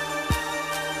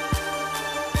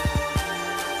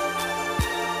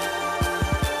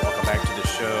 Welcome back to the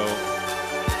show.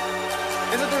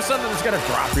 Isn't there something that's going to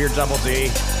drop here, Double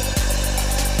D?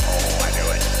 Oh, I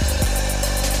knew it.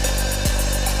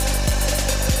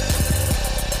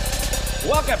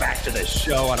 Welcome back to the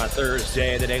show on a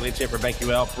Thursday, the Daily Tip for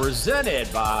BetQL,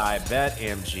 presented by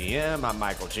BetMGM. I'm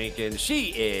Michael Jenkins.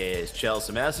 She is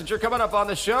Chelsea Messenger. Coming up on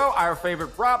the show, our favorite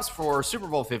props for Super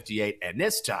Bowl 58, and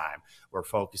this time we're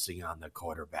focusing on the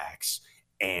quarterbacks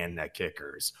and the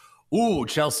kickers. Ooh,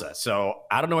 Chelsea. So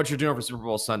I don't know what you're doing for Super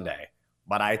Bowl Sunday,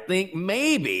 but I think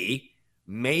maybe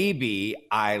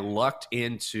I lucked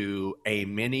into a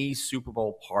mini Super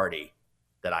Bowl party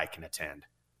that I can attend.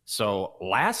 So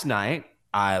last night,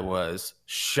 I was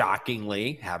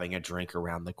shockingly having a drink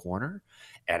around the corner,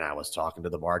 and I was talking to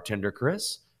the bartender,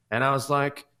 Chris, and I was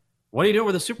like, what are you doing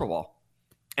with the Super Bowl?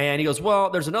 And he goes, well,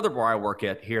 there's another bar I work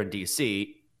at here in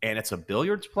D.C., and it's a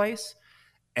billiards place.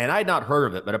 And I had not heard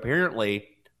of it, but apparently,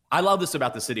 I love this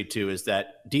about the city, too, is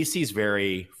that D.C. is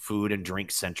very food and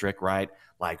drink centric, right?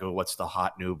 Like, oh, what's the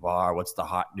hot new bar? What's the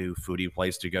hot new foodie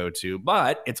place to go to?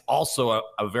 But it's also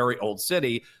a very old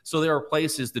city. So there are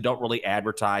places that don't really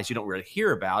advertise, you don't really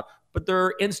hear about, but there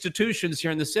are institutions here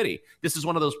in the city. This is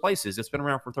one of those places. It's been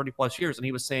around for 30 plus years. And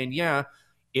he was saying, yeah,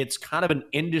 it's kind of an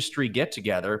industry get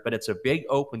together, but it's a big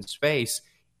open space.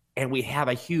 And we have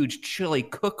a huge chili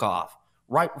cook-off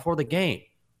right before the game.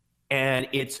 And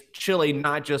it's chili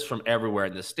not just from everywhere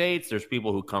in the States. There's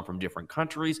people who come from different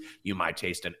countries. You might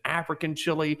taste an African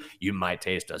chili. You might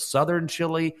taste a Southern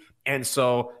chili. And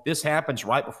so this happens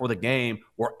right before the game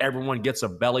where everyone gets a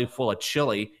belly full of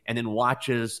chili and then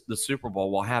watches the Super Bowl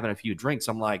while having a few drinks.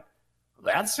 I'm like,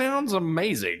 that sounds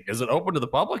amazing. Is it open to the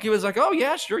public? He was like, oh,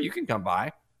 yeah, sure, you can come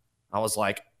by. I was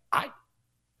like,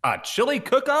 a chili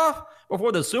cook-off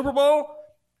before the Super Bowl?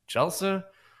 Chelsea,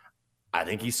 I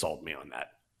think he sold me on that.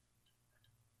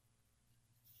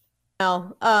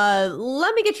 Now,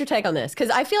 let me get your take on this,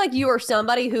 because I feel like you are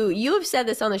somebody who, you have said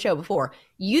this on the show before,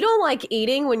 you don't like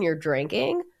eating when you're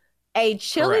drinking. A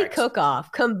chili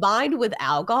cook-off combined with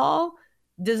alcohol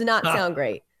does not sound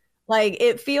great. Like,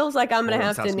 it feels like I'm going to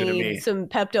have to need some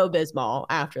Pepto-Bismol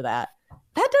after that.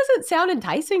 That doesn't sound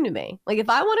enticing to me. Like, if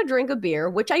I want to drink a beer,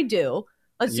 which I do,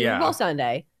 a Super Bowl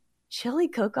Sunday, chili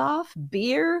cook-off,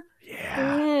 beer. Yeah,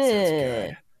 sounds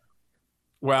good.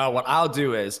 Well, what I'll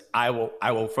do is I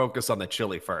will focus on the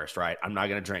chili first, right? I'm not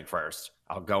going to drink first.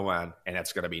 I'll go on, and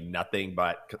it's going to be nothing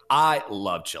but, because I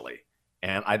love chili.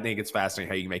 And I think it's fascinating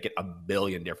how you can make it a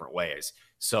billion different ways.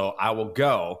 So I will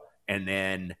go, and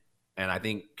I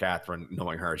think Catherine,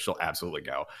 knowing her, she'll absolutely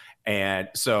go. And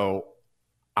so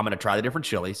I'm going to try the different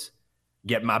chilies,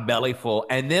 get my belly full.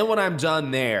 And then when I'm done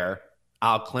there,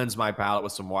 I'll cleanse my palate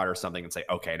with some water or something and say,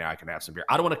 okay, now I can have some beer.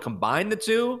 I don't want to combine the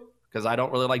two, because I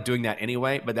don't really like doing that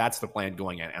anyway, but that's the plan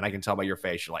going in. And I can tell by your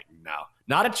face, you're like, no,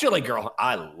 not a chili girl.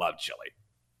 I love chili.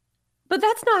 But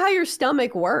that's not how your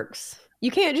stomach works.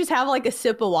 You can't just have like a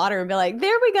sip of water and be like,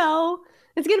 there we go.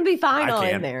 It's going to be fine all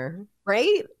in there,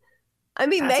 right? I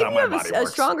mean, maybe you have a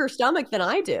stronger stomach than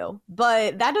I do,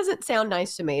 but that doesn't sound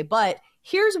nice to me. But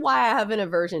here's why I have an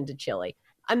aversion to chili.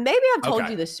 Maybe I've told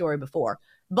you this story before.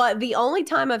 But the only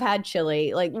time I've had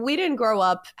chili, like, we didn't grow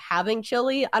up having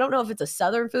chili. I don't know if it's a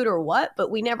Southern food or what, but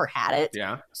we never had it.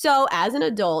 Yeah. So as an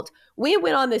adult, we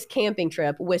went on this camping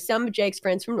trip with some of Jake's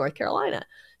friends from North Carolina.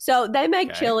 So they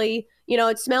make chili. You know,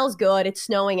 it smells good. It's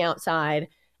snowing outside.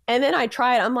 And then I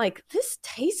try it. I'm like, this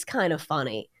tastes kind of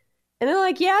funny. And they're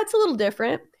like, yeah, it's a little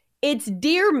different. It's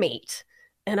deer meat.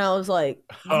 And I was like,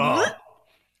 what?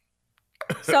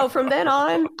 So from then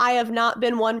on, I have not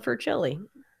been one for chili.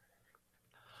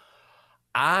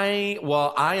 I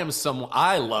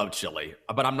love chili,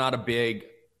 but I'm not a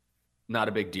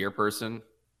big deer person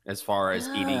as far as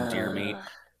eating deer meat.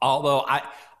 Although I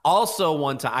also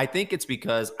I think it's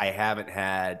because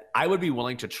I would be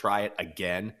willing to try it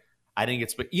again. I think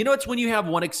it's when you have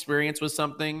one experience with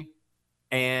something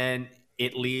and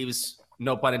it leaves,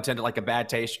 no pun intended, like a bad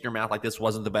taste in your mouth, like this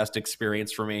wasn't the best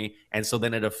experience for me. And so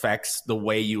then it affects the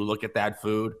way you look at that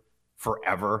food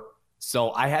forever.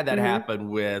 So I had that happen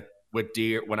with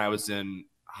deer when I was in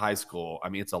high school. I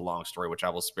mean, it's a long story, which I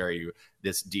will spare you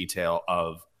this detail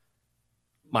of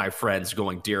my friends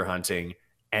going deer hunting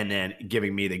and then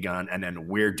giving me the gun, and then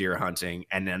we're deer hunting,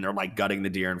 and then they're like gutting the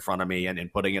deer in front of me and then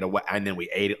putting it away, and then we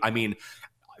ate it. I mean,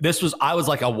 I was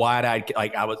like a wide-eyed,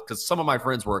 like I was, because some of my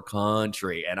friends were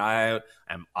country, and I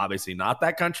am obviously not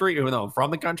that country, even though I'm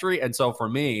from the country. And so for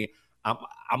me,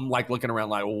 I'm like looking around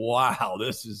like, wow,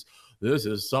 this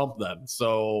is something.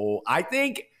 So I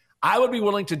think I would be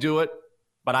willing to do it,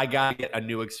 but I got to get a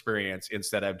new experience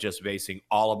instead of just basing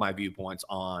all of my viewpoints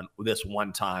on this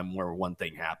one time where one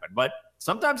thing happened. But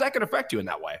sometimes that can affect you in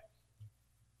that way.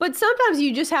 But sometimes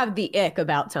you just have the ick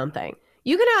about something.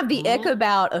 You can have the ick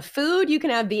about a food. You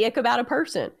can have the ick about a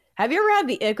person. Have you ever had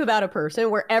the ick about a person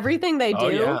where everything they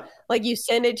do, like you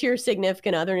send it to your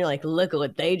significant other and you're like, look at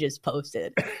what they just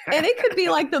posted. And it could be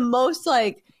like the most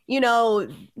like,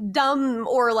 dumb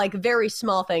or like very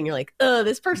small thing. You're like,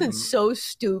 this person's so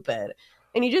stupid.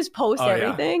 And you just post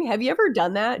everything. Yeah. Have you ever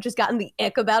done that? Just gotten the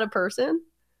ick about a person?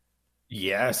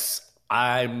 Yes.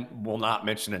 I will not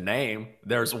mention a name.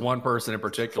 There's one person in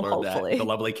particular that the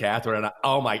lovely Catherine,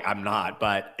 I'm not,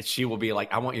 but she will be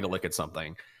like, I want you to look at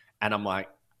something. And I'm like,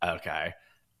 okay.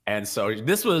 And so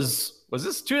this was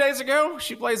this 2 days ago?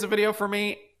 She plays a video for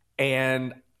me.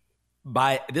 And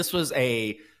this was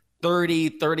a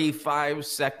 35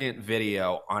 second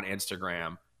video on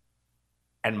Instagram,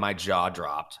 and my jaw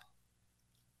dropped.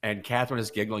 And Catherine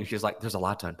is giggling. She's like, there's a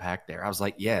lot to unpack there. I was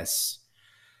like, yes,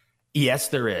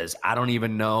 there is. I don't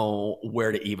even know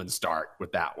where to even start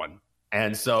with that one.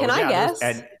 And so, can I guess?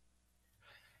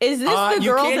 Is this the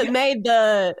girl that made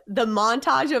the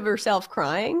montage of herself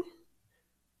crying?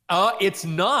 It's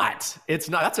not.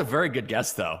 That's a very good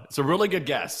guess, though. It's a really good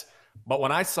guess. But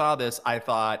when I saw this, I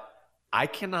thought, I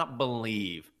cannot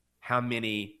believe how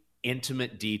many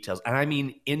intimate details, and I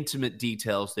mean intimate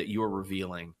details, that you are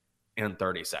revealing in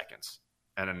 30 seconds.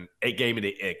 And it gave me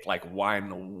the ick, like, why in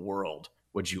the world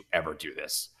would you ever do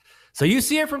this? So you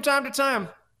see it from time to time.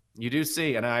 You do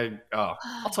see, and I'll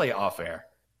tell you off air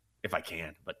if I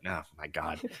can, but no, my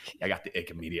God, I got the ick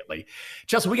immediately.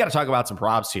 Chelsea, we got to talk about some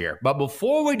props here. But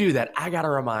before we do that, I got to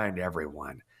remind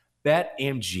everyone,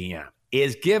 BetMGM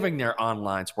is giving their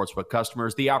online sportsbook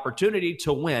customers the opportunity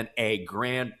to win a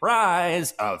grand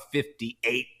prize of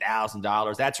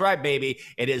 $58,000. That's right, baby.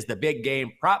 It is the Big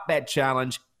Game Prop Bet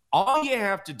Challenge. All you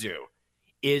have to do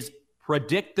is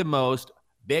predict the most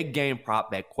big game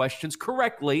prop bet questions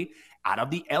correctly out of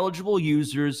the eligible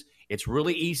users. It's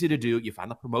really easy to do. You find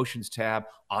the promotions tab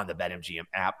on the BetMGM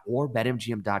app or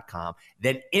BetMGM.com.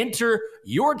 Then enter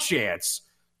your chance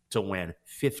to win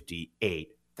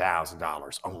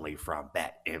 $58,000 only from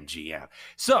BetMGM.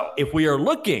 So if we are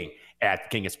looking at the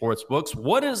King of Sportsbooks,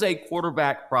 what is a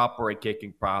quarterback prop or a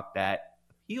kicking prop that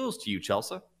appeals to you,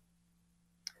 Chelsea?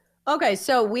 Okay,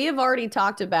 so we have already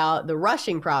talked about the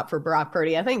rushing prop for Brock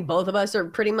Purdy. I think both of us are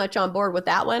pretty much on board with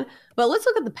that one. But let's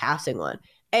look at the passing one.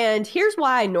 And here's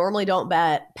why I normally don't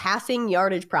bet passing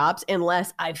yardage props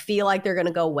unless I feel like they're going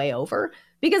to go way over.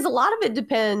 Because a lot of it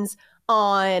depends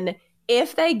on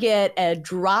if they get a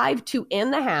drive to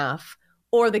end the half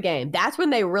or the game. That's when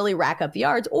they really rack up the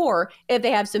yards, or if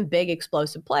they have some big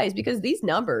explosive plays. Because these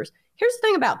numbers, here's the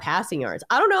thing about passing yards.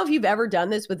 I don't know if you've ever done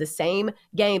this with the same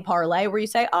game parlay where you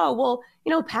say, oh, well,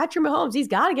 Patrick Mahomes, he's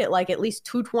got to get like at least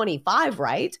 225,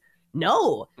 right?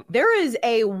 No, there is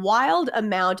a wild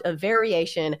amount of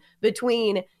variation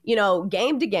between,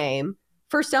 game to game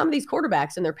for some of these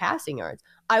quarterbacks and their passing yards.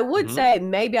 I would say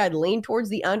maybe I'd lean towards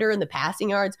the under in the passing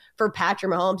yards for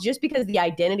Patrick Mahomes, just because the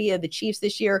identity of the Chiefs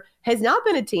this year has not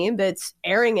been a team that's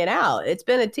airing it out. It's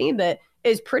been a team that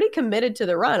is pretty committed to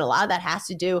the run. A lot of that has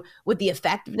to do with the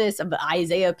effectiveness of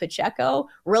Isaiah Pacheco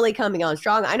really coming on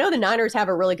strong. I know the Niners have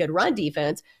a really good run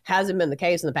defense. Hasn't been the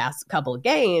case in the past couple of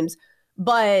games,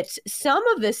 but some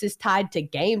of this is tied to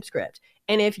game script.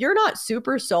 And if you're not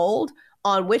super sold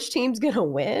on which team's going to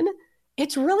win,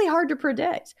 it's really hard to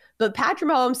predict. But Patrick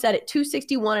Mahomes said at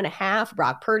 261.5,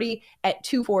 Brock Purdy at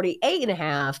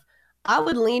 248.5. I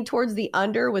would lean towards the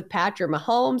under with Patrick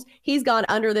Mahomes. He's gone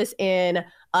under this in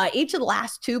each of the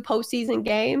last two postseason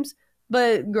games.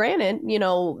 But granted,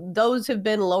 those have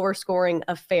been lower scoring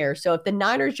affairs. So if the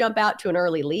Niners jump out to an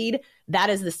early lead, that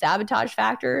is the sabotage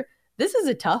factor. This is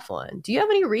a tough one. Do you have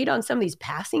any read on some of these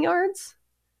passing yards?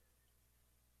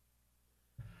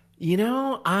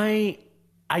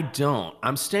 I don't.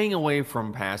 I'm staying away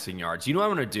from passing yards. You know what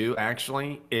I'm going to do,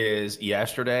 actually, is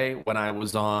yesterday when I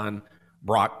was on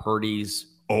Brock Purdy's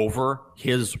over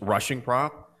his rushing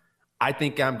prop, I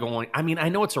think I'm going – I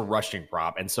know it's a rushing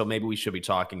prop, and so maybe we should be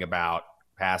talking about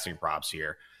passing props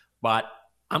here. But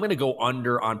I'm going to go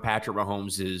under on Patrick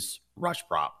Mahomes' rush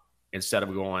prop instead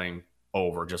of going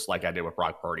over, just like I did with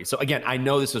Brock Purdy. So, again, I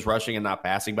know this is rushing and not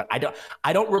passing, but I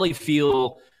don't really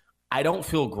feel – I don't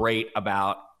feel great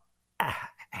about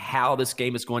how this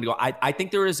game is going to go. I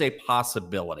think there is a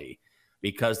possibility,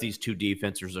 because these two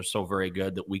defenses are so very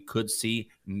good, that we could see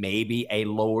maybe a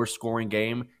lower scoring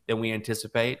game than we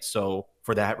anticipate. So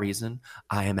for that reason,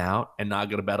 I am out and not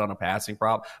going to bet on a passing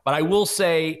prop. But I will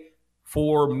say,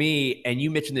 for me, and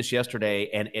you mentioned this yesterday,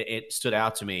 and it stood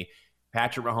out to me,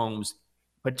 Patrick Mahomes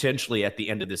potentially at the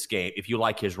end of this game, if you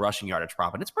like his rushing yardage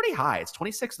prop, and it's pretty high, it's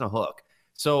 26 and a hook.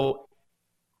 So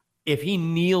if he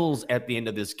kneels at the end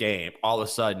of this game, all of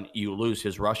a sudden you lose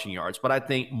his rushing yards. But I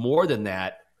think more than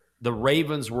that, the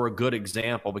Ravens were a good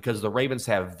example, because the Ravens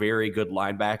have very good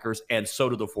linebackers, and so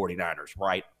do the 49ers,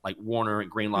 right? Like Warner and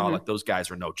Greenlaw, like those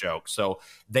guys are no joke. So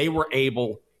they were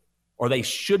able, or they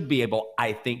should be able,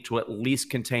 I think, to at least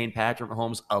contain Patrick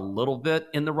Mahomes a little bit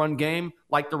in the run game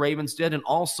like the Ravens did. And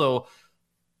also,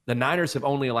 the Niners have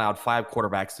only allowed 5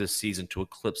 quarterbacks this season to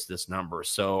eclipse this number.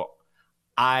 So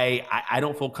I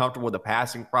don't feel comfortable with the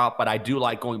passing prop, but I do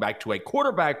like going back to a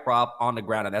quarterback prop on the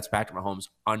ground, and that's Patrick Mahomes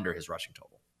under his rushing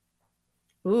total.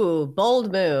 Ooh,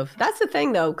 bold move. That's the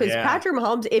thing, though, because Patrick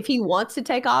Mahomes, if he wants to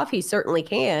take off, he certainly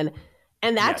can.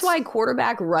 And that's why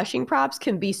quarterback rushing props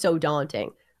can be so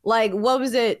daunting. Like, what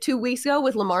was it, 2 weeks ago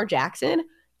with Lamar Jackson?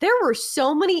 There were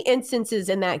so many instances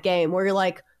in that game where you're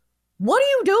like, what are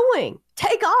you doing?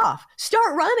 Take off.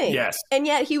 Start running. Yes. And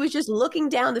yet he was just looking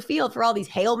down the field for all these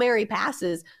Hail Mary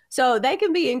passes. So they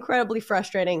can be incredibly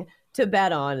frustrating to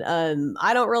bet on.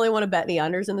 I don't really want to bet any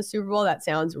unders in the Super Bowl. That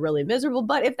sounds really miserable.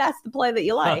 But if that's the play that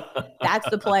you like, that's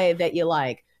the play that you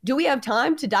like. Do we have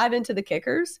time to dive into the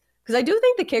kickers? Because I do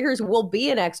think the kickers will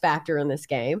be an X factor in this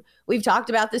game. We've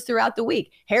talked about this throughout the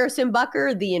week. Harrison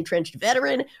Butker, the entrenched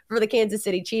veteran for the Kansas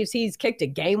City Chiefs, he's kicked a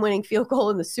game-winning field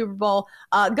goal in the Super Bowl,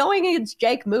 going against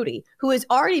Jake Moody, who has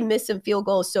already missed some field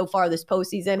goals so far this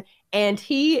postseason, and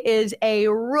he is a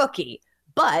rookie.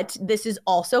 But this is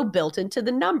also built into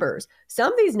the numbers.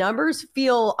 Some of these numbers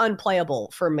feel unplayable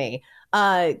for me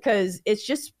because it's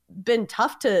just been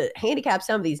tough to handicap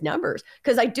some of these numbers,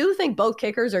 because I do think both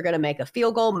kickers are going to make a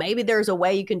field goal. Maybe there's a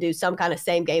way you can do some kind of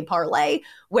same game parlay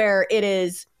where it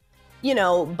is,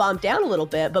 bumped down a little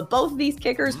bit, but both of these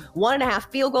kickers, 1.5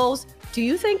 field goals. Do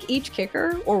you think each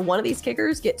kicker or one of these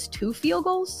kickers gets 2 field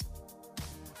goals?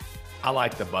 I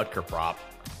like the Butker prop.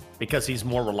 because he's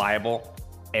more reliable.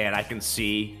 And I can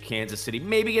see Kansas City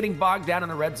maybe getting bogged down in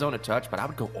the red zone a touch, but I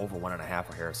would go over 1.5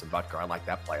 for Harrison Butker. I like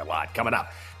that play a lot. Coming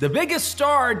up, the biggest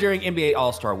star during NBA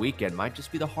All-Star Weekend might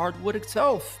just be the hardwood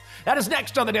itself. That is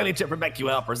next on the Daily Tip from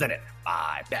BetQL, presented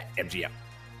by BetMGM.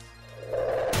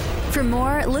 For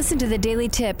more, listen to the Daily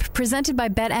Tip presented by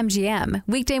BetMGM.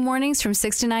 Weekday mornings from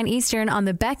 6 to 9 Eastern on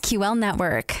the BetQL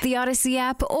network, the Odyssey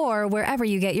app, or wherever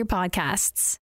you get your podcasts.